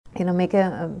make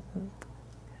a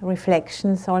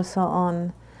reflections also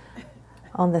on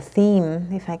the theme,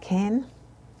 if I can.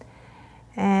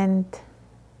 And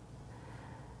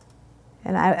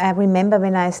I remember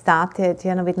when I started,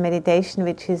 with meditation,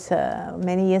 which is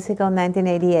many years ago,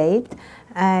 1988.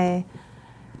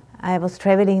 I was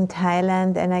traveling in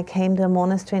Thailand, and I came to a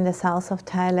monastery in the south of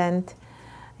Thailand.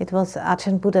 It was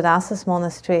Ajahn Buddhadasa's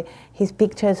monastery. His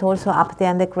picture is also up there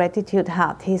in the Gratitude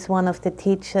Hut. He's one of the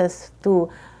teachers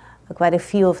to quite a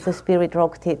few of the Spirit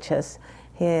Rock teachers.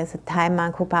 He is a Thai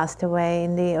monk who passed away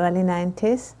in the early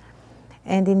 90s.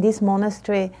 And in this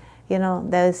monastery,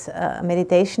 there's a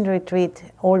meditation retreat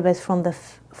always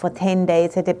for 10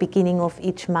 days at the beginning of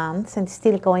each month, and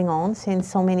still going on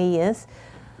since so many years.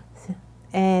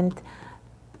 And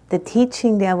the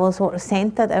teaching there was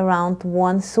centered around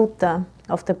one sutta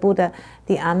of the Buddha,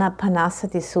 the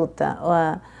Anapanasati Sutta,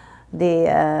 or the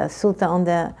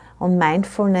sutta on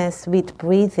mindfulness with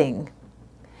breathing.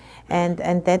 And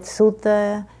that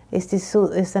sutta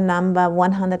is the number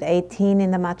 118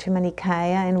 in the Majjhima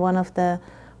Nikaya, in one of the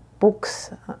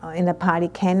books in the Pali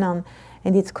Canon,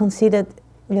 and it's considered,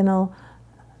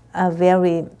 a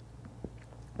very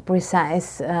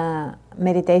precise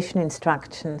meditation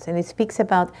instructions. And it speaks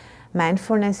about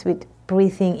mindfulness with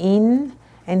breathing in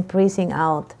and breathing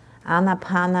out.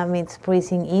 Anapana means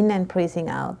breathing in and breathing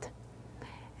out.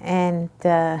 And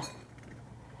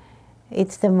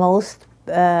it's the most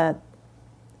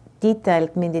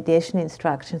detailed meditation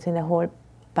instructions in the whole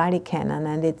Pali Canon,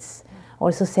 and it's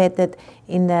also said that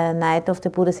in the night of the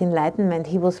Buddha's enlightenment,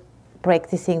 he was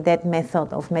practicing that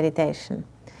method of meditation.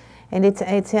 And it's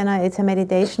a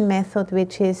meditation method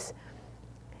which is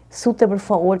suitable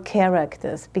for all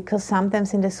characters, because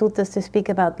sometimes in the suttas they speak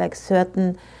about like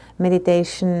certain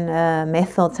meditation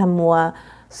methods are more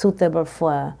suitable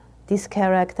for this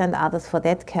character and others for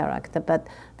that character. But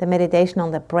the meditation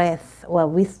on the breath or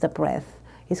with the breath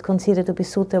is considered to be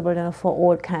suitable for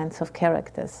all kinds of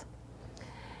characters.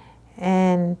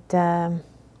 And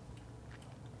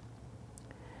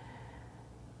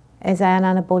as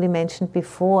Ayya Bodhi mentioned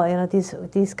before,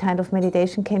 this kind of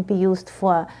meditation can be used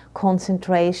for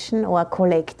concentration or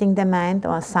collecting the mind,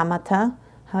 or samatha,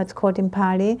 how it's called in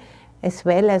Pali, as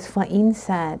well as for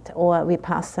insight or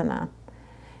vipassana,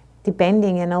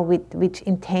 depending, with which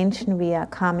intention we are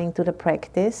coming to the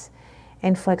practice.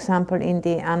 And for example, in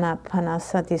the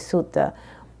Anapanasati Sutta,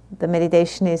 the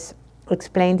meditation is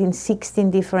explained in 16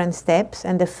 different steps,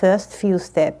 and the first few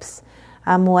steps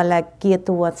are more like geared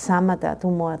towards samatha,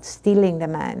 towards stilling the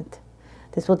mind.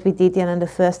 That's what we did in the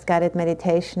first guided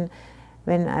meditation,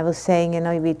 when I was saying,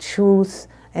 we choose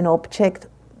an object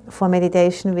for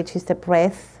meditation, which is the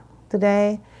breath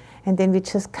today, and then we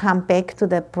just come back to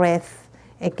the breath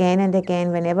again and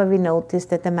again. Whenever we notice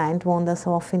that the mind wanders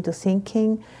off into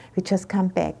thinking, we just come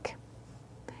back.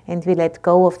 And we let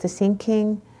go of the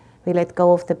thinking, we let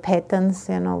go of the patterns,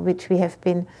 which we have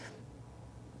been,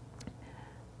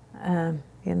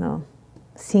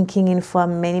 thinking in for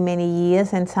many, many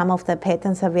years. And some of the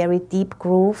patterns are very deep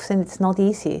grooves, and it's not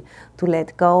easy to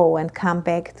let go and come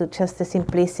back to just the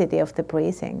simplicity of the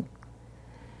breathing.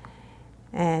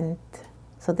 And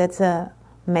so that's a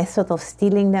method of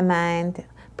stilling the mind,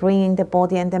 bringing the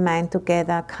body and the mind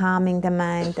together, calming the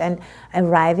mind, and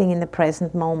arriving in the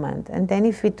present moment. And then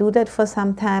if we do that for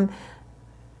some time,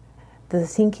 the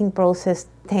thinking process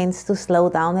tends to slow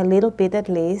down a little bit at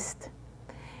least.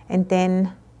 And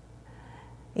then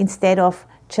instead of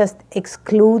just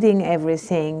excluding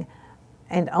everything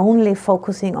and only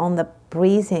focusing on the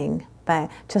breathing, by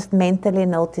just mentally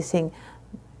noticing,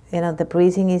 the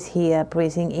breathing is here,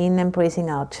 breathing in and breathing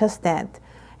out, just that.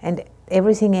 And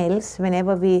everything else,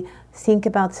 whenever we think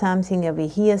about something or we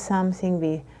hear something,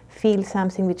 we feel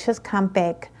something, we just come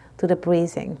back to the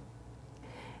breathing.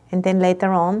 And then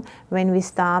later on, when we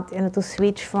start to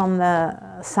switch from the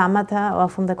samatha or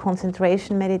from the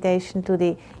concentration meditation to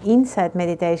the insight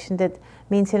meditation, that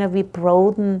means we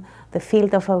broaden the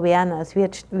field of awareness.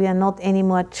 We are not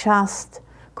anymore just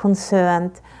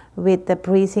concerned with the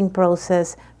breathing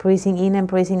process, breathing in and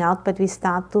breathing out, but we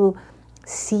start to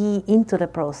see into the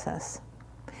process.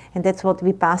 And that's what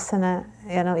vipassana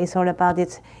is all about.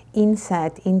 It's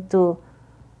insight into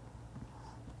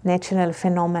natural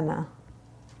phenomena,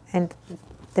 and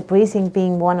the breathing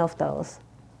being one of those.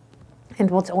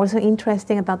 And what's also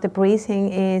interesting about the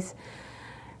breathing is,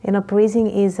 breathing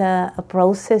is a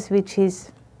process which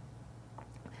is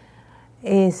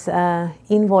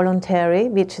involuntary,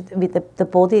 which with the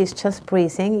body is just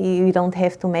breathing. You don't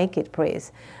have to make it breathe.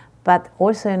 But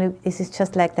also, this is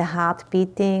just like the heart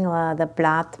beating or the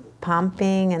blood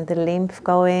pumping and the lymph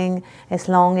going. As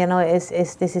long as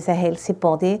this is a healthy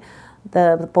body,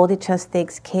 the body just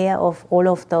takes care of all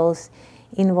of those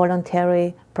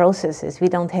involuntary processes. We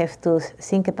don't have to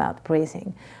think about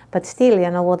breathing. But still,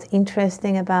 what's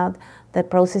interesting about the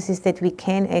process is that we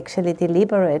can actually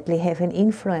deliberately have an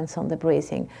influence on the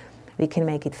breathing. We can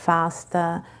make it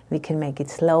faster, we can make it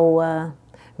slower,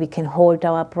 we can hold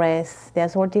our breath.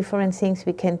 There's all different things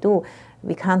we can do.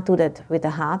 We can't do that with a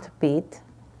heartbeat,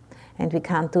 and we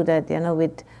can't do that,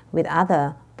 with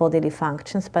other bodily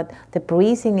functions. But the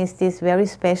breathing is this very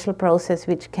special process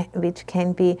which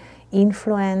can be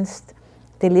influenced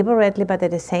deliberately, but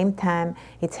at the same time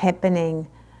it's happening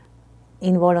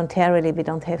involuntarily. We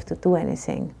don't have to do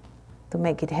anything to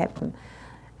make it happen.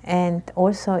 And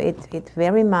also it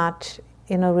very much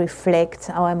reflects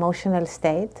our emotional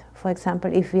state. For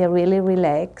example, if we are really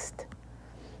relaxed,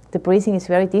 the breathing is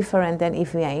very different than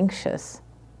if we are anxious.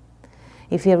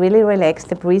 If we are really relaxed,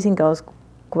 the breathing goes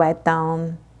quite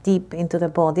down deep into the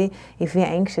body. If we are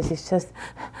anxious,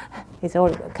 it's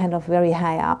all kind of very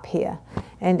high up here.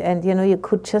 And you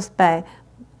could just by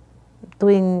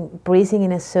doing breathing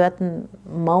in a certain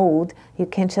mode, you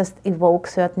can just evoke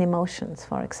certain emotions,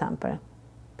 for example.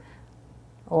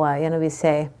 Or, we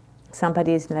say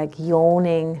somebody is like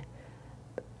yawning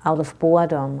out of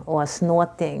boredom or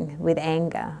snorting with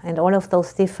anger. And all of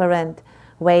those different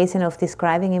ways of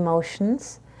describing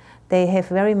emotions, they have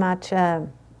very much a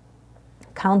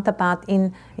counterpart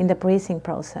in the breathing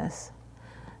process.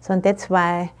 So and that's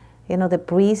why, the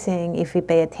breathing, if we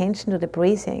pay attention to the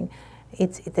breathing,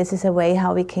 this is a way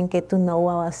how we can get to know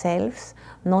ourselves,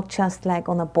 not just like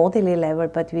on a bodily level,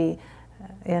 but we,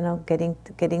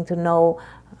 getting to know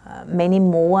many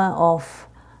more of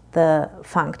the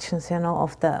functions,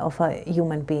 of a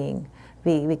human being.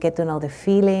 We get to know the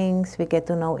feelings, we get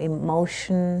to know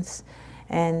emotions,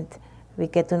 and we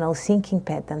get to know thinking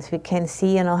patterns. We can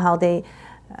see, how they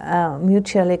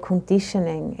mutually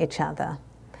conditioning each other.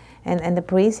 And the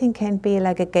breathing can be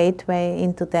like a gateway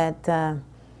into that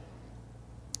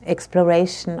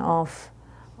exploration of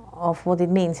what it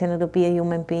means, to be a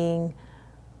human being,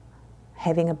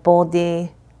 having a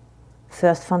body,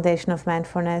 first foundation of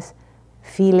mindfulness,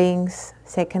 feelings,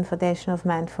 second foundation of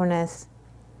mindfulness,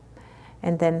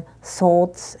 and then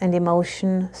thoughts and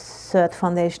emotion, third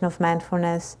foundation of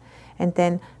mindfulness, and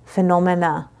then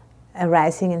phenomena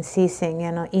arising and ceasing,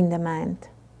 in the mind.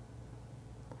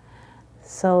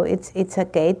 So it's a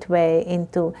gateway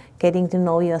into getting to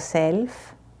know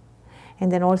yourself.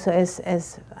 And then also,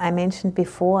 as I mentioned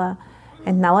before,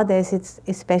 and nowadays it's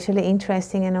especially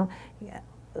interesting,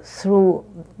 through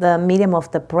the medium of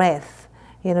the breath,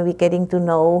 we're getting to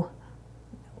know,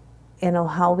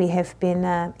 how we have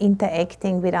been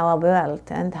interacting with our world,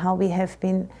 and how we have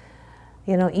been,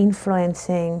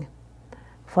 influencing,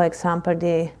 for example,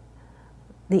 the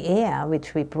air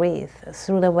which we breathe,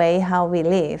 through the way how we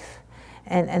live.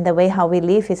 And the way how we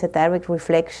live is a direct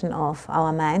reflection of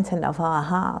our minds and of our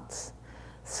hearts.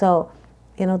 So,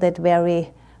 that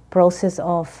very process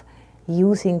of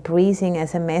using breathing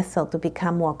as a method to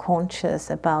become more conscious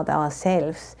about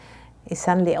ourselves is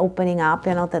suddenly opening up,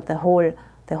 that the whole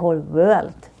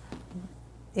world,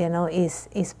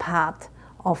 is part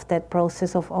of that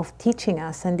process of teaching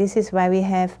us. And this is why we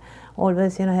have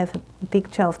always, have a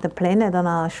picture of the planet on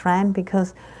our shrine,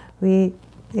 because we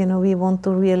want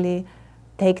to really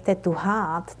take that to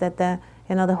heart, that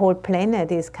the whole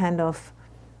planet is kind of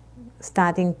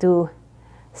starting to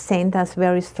send us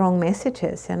very strong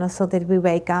messages, so that we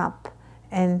wake up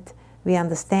and we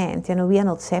understand, we are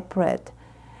not separate,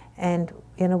 and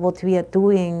what we are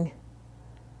doing,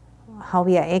 how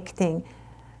we are acting,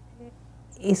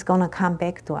 is going to come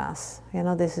back to us.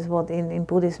 This is what in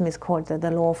Buddhism is called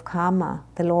the law of karma,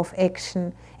 the law of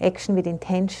action with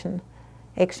intention.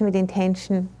 Action with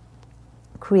intention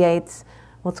creates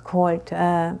what's called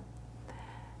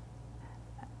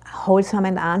wholesome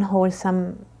and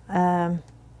unwholesome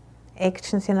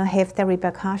actions, have their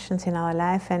repercussions in our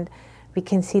life, and we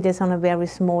can see this on a very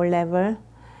small level,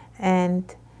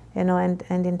 and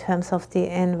and in terms of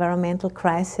the environmental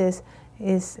crisis,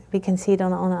 we can see it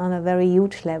on a very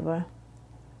huge level.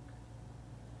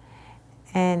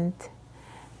 And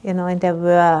and there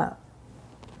were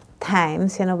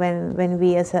times when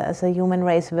we as a human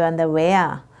race weren't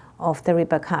aware of the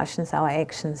repercussions our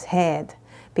actions had,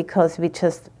 because we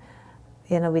just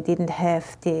we didn't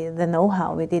have the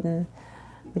know-how, we didn't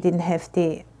have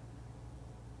the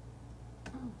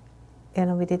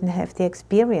we didn't have the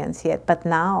experience yet. But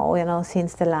now,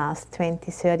 since the last 20,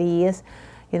 30 years,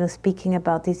 speaking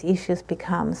about these issues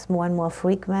becomes more and more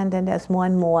frequent, and there's more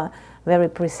and more very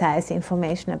precise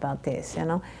information about this,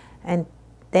 and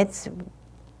that's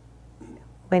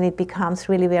when it becomes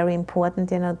really very important,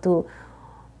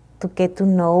 to to get to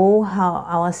know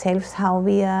ourselves, how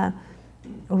we are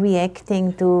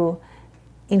reacting to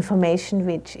information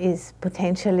which is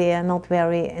potentially not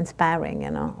very inspiring,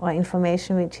 or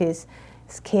information which is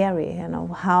scary,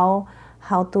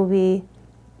 how do we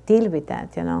deal with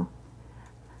that,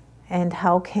 and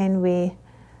how can we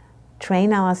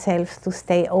train ourselves to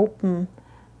stay open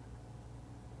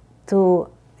to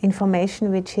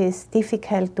information which is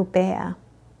difficult to bear.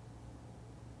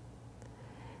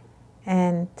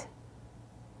 And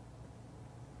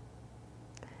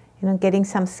getting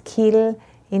some skill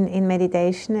in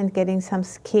meditation and getting some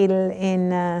skill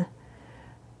in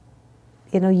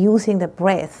using the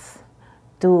breath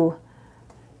to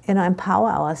empower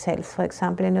ourselves. For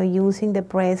example, using the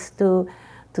breath to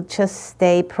just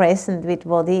stay present with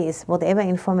what is, whatever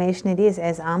information it is,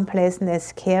 as unpleasant, as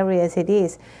scary as it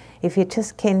is. If you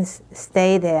just can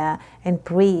stay there and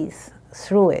breathe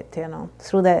through it,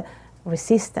 through the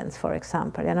resistance, for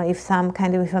example. If some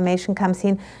kind of information comes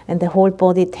in and the whole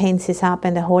body tenses up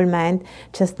and the whole mind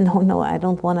just, no, I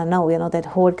don't want to know, that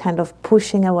whole kind of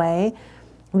pushing away,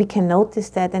 we can notice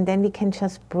that, and then we can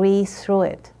just breathe through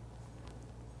it.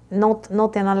 Not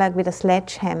like with a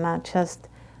sledgehammer, just,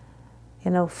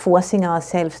 forcing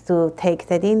ourselves to take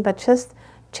that in, but just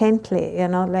gently,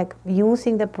 like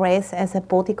using the breath as a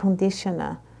body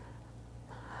conditioner.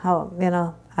 How,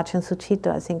 Ajahn Sucitto,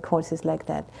 I think, calls it like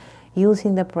that.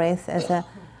 Using the breath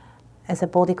as a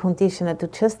body conditioner, to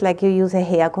just like you use a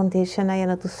hair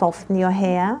conditioner, to soften your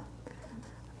hair.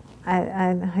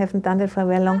 I haven't done it for a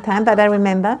very long time, but I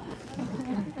remember.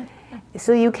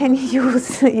 So you can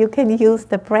use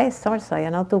the breath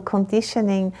also, to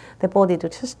conditioning the body to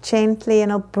just gently,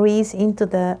 breathe into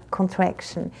the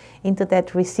contraction, into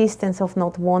that resistance of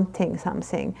not wanting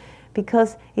something,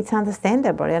 because it's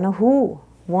understandable. Who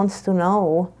wants to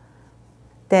know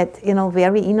that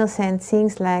very innocent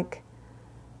things like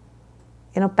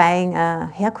buying a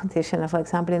hair conditioner, for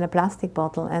example, in a plastic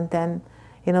bottle, and then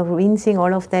rinsing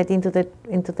all of that into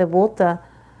the water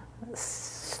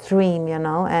stream,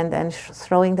 and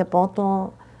throwing the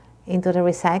bottle into the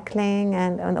recycling,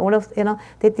 and all of,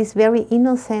 that these very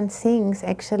innocent things,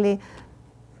 actually,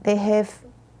 they have,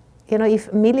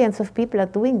 if millions of people are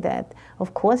doing that,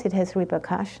 of course it has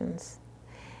repercussions.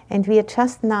 And we are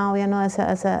just now,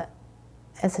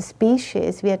 as a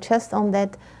species, we are just on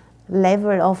that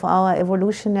level of our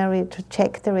evolutionary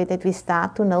trajectory that we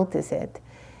start to notice it.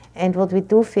 And what we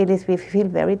do feel is we feel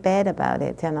very bad about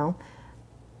it,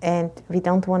 and we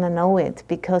don't want to know it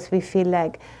because we feel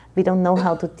like we don't know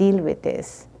how to deal with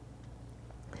this.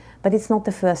 But it's not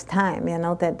the first time,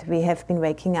 that we have been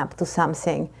waking up to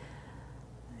something,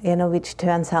 which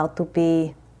turns out to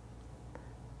be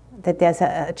that there's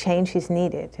a change is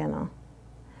needed,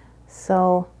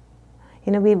 So,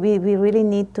 we really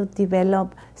need to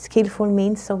develop skillful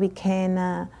means so we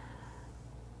can,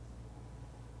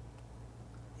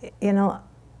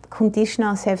 condition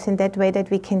ourselves in that way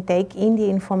that we can take in the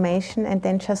information and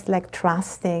then just like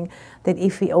trusting that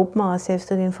if we open ourselves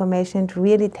to the information and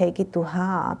really take it to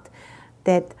heart,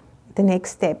 that the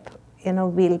next step,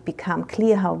 will become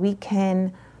clear how we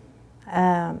can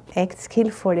act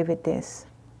skillfully with this.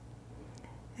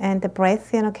 And the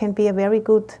breath, can be a very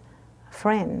good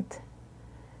friend,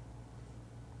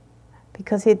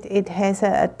 because it has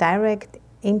a direct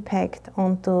impact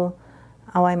onto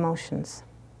our emotions.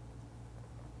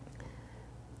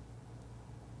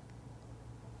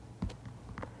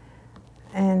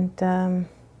 And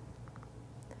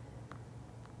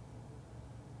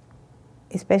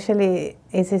it's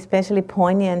especially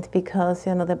poignant because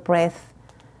the breath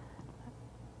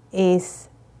is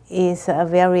a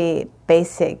very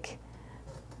basic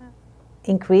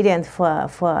ingredient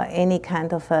for any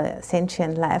kind of a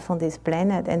sentient life on this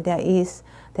planet, and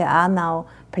there are now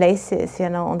places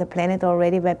on the planet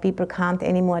already where people can't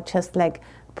anymore just like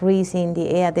breathe in the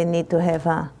air. They need to have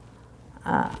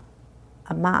a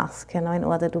mask, in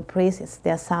order to breathe.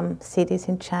 There are some cities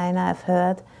in China, I've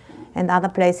heard, and other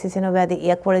places, where the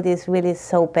air quality is really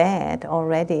so bad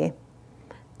already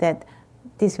that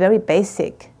this very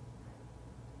basic,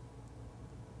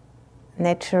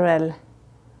 natural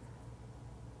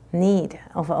need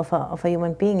of a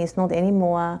human being is not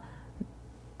anymore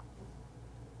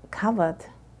covered,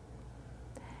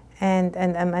 and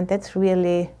that's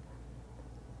really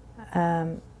a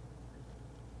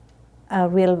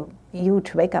real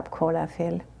huge wake-up call, I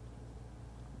feel.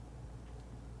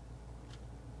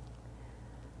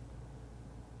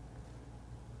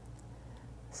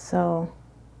 So,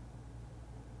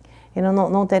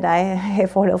 not that I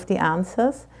have all of the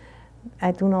answers,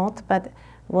 I do not, but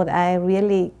what I've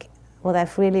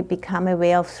really become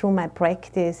aware of through my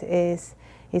practice is,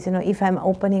 is, if I'm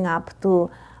opening up to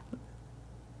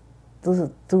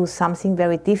something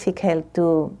very difficult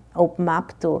to open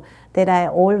up to, that I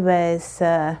always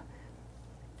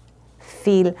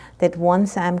feel that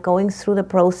once I'm going through the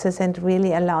process and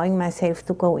really allowing myself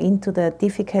to go into the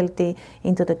difficulty,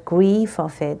 into the grief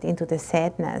of it, into the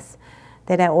sadness,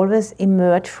 that I always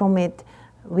emerge from it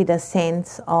with a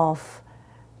sense of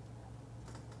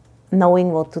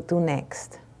knowing what to do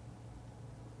next.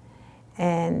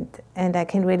 And I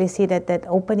can really see that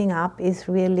opening up is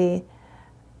really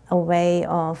a way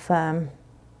of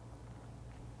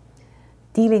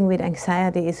dealing with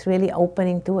anxiety, is really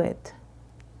opening to it.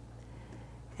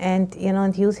 And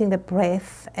and using the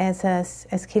breath as a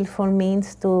skillful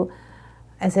means to,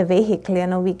 as a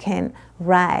vehicle, we can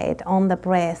ride on the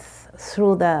breath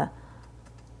through the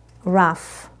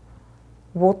rough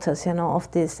waters,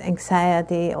 of this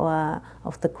anxiety or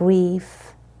of the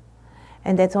grief.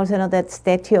 And that's also that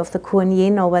statue of the Kuan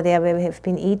Yin over there where we have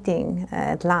been eating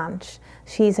at lunch.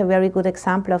 She's a very good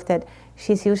example of that.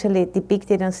 She's usually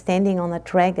depicted as standing on a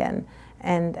dragon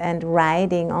and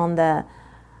riding on the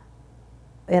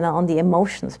on the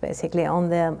emotions, basically, on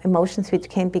the emotions which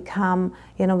can become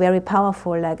very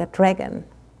powerful, like a dragon,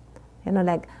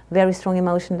 like very strong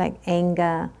emotion like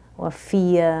anger or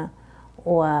fear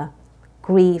or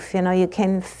grief. You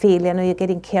can feel you're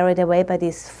getting carried away by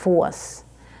this force.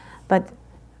 But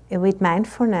with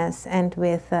mindfulness and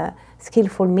with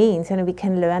skillful means, we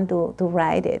can learn to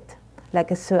ride it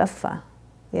like a surfer.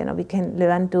 We can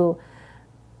learn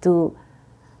to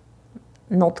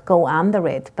not go under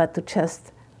it, but to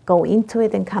just go into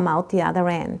it and come out the other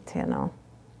end.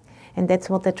 And that's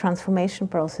what the transformation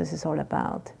process is all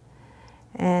about.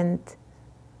 And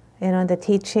the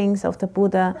teachings of the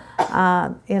Buddha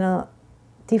are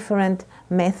different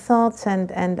methods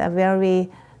and a very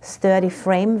sturdy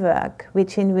framework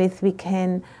in which we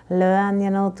can learn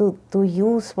to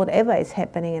use whatever is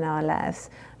happening in our lives,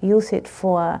 use it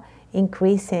for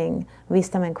increasing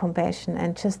wisdom and compassion,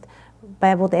 and just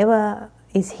by whatever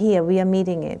is here we are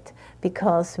meeting it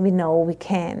because we know we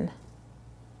can,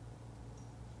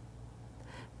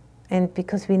 and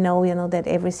because we know that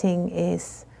everything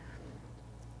is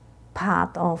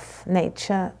part of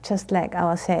nature just like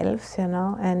ourselves,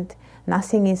 and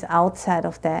nothing is outside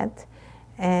of that.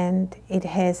 And it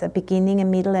has a beginning, a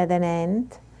middle, and an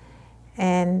end.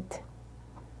 And,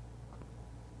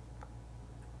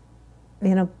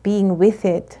 being with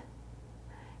it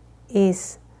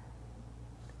is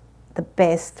the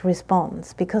best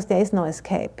response, because there is no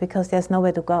escape, because there's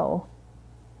nowhere to go.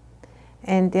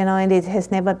 And, and it has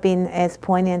never been as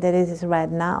poignant as it is right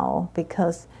now,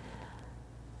 because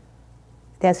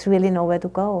there's really nowhere to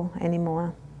go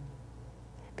anymore.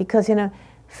 Because,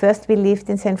 first we lived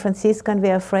in San Francisco and we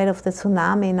were afraid of the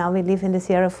tsunami. Now we live in the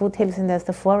Sierra foothills and there's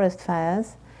the forest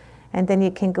fires. And then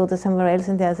you can go to somewhere else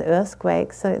and there's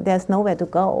earthquakes. So there's nowhere to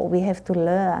go. We have to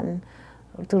learn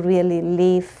to really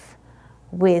live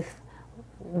with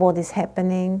what is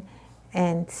happening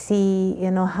and see,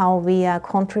 how we are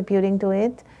contributing to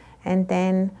it, and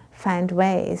then find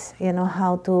ways,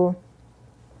 how to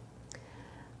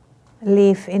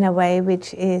live in a way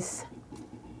which is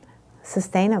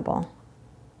sustainable.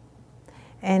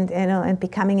 And and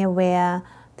becoming aware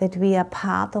that we are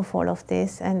part of all of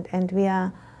this, and we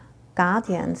are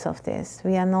guardians of this.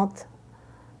 We are not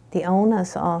the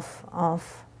owners of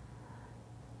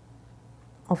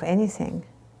anything.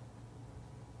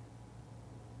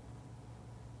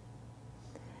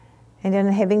 And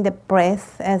then having the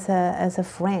breath as a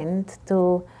friend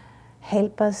to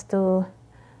help us to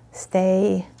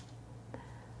stay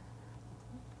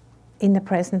in the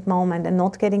present moment and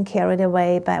not getting carried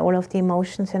away by all of the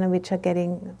emotions, which are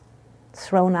getting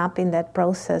thrown up in that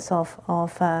process of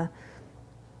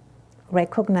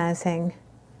recognizing,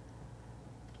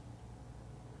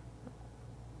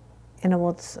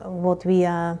 what we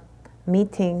are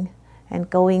meeting, and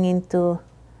going into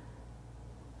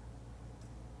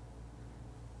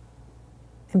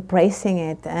embracing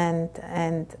it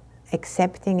and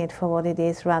accepting it for what it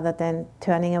is, rather than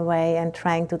turning away and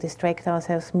trying to distract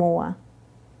ourselves more.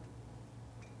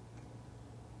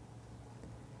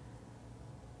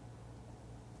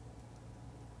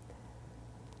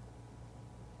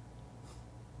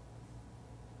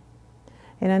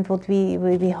 And what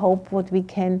we hope, what we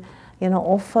can,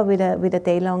 offer with a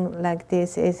day long like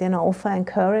this is, offer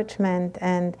encouragement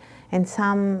and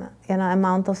some,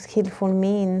 amount of skillful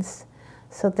means,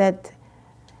 so that,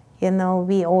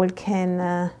 we all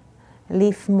can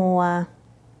live more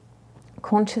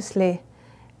consciously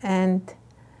and,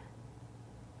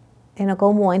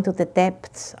 go more into the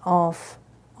depths of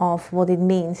of what it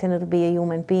means, to be a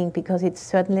human being, because it's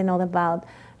certainly not about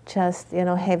just,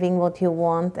 having what you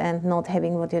want and not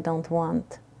having what you don't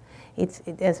want.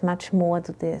 There's much more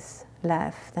to this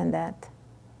life than that.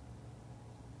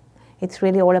 It's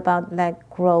really all about like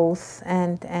growth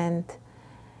and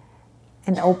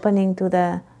opening to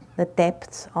the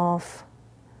depths of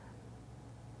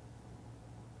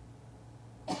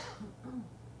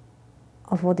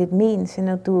what it means,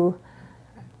 to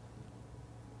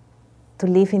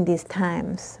live in these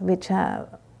times, which are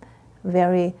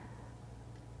very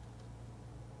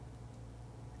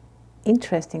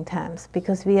interesting times,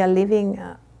 because we are living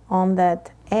on that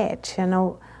edge,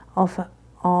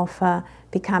 of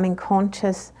becoming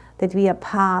conscious that we are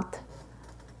part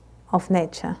of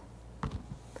nature.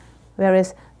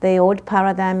 Whereas the old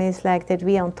paradigm is like that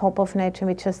we are on top of nature,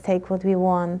 we just take what we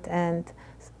want and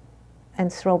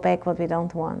throw back what we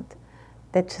don't want.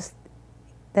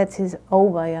 That is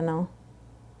over,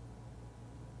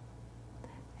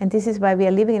 And this is why we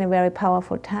are living in a very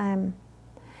powerful time.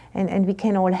 And we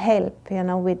can all help,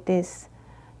 with this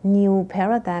new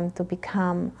paradigm to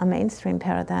become a mainstream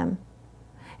paradigm.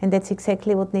 And that's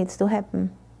exactly what needs to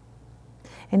happen.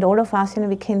 And all of us,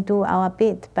 we can do our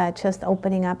bit by just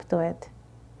opening up to it.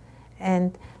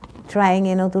 And trying,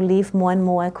 to live more and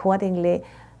more accordingly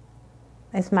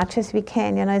as much as we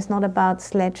can. It's not about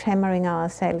sledgehammering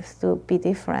ourselves to be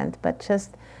different, but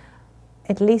just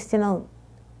at least,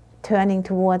 turning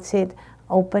towards it,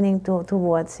 opening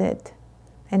towards it.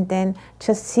 And then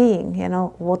just seeing,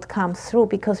 what comes through,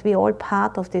 because we're all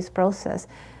part of this process.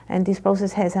 And this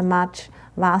process has a much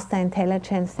vaster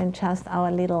intelligence than just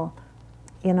our little,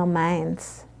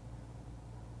 minds.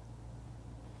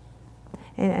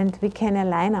 And we can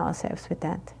align ourselves with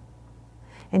that.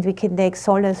 And we can take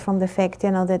solace from the fact,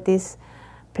 that this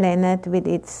planet with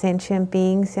its sentient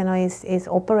beings, is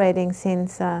operating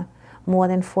since more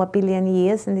than 4 billion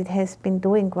years, and it has been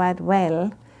doing quite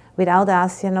well without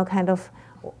us, kind of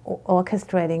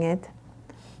orchestrating it.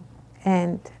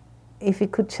 And if we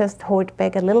could just hold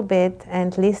back a little bit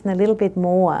and listen a little bit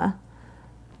more,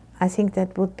 I think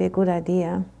that would be a good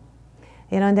idea.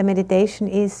 And the meditation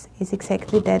is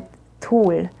exactly that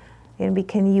tool, we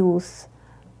can use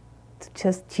to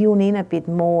just tune in a bit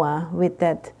more with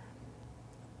that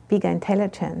bigger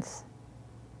intelligence.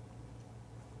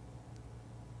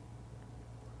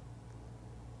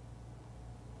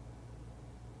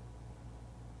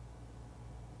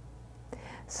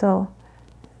 So,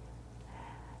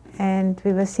 and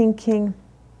we were thinking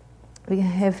we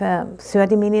have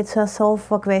 30 minutes or so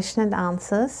for question and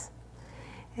answers,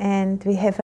 and we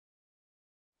have.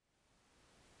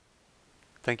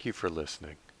 Thank you for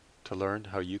listening. To learn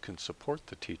how you can support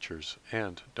the teachers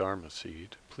and Dharma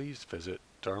Seed, please visit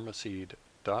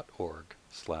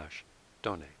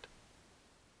dharmaseed.org/donate.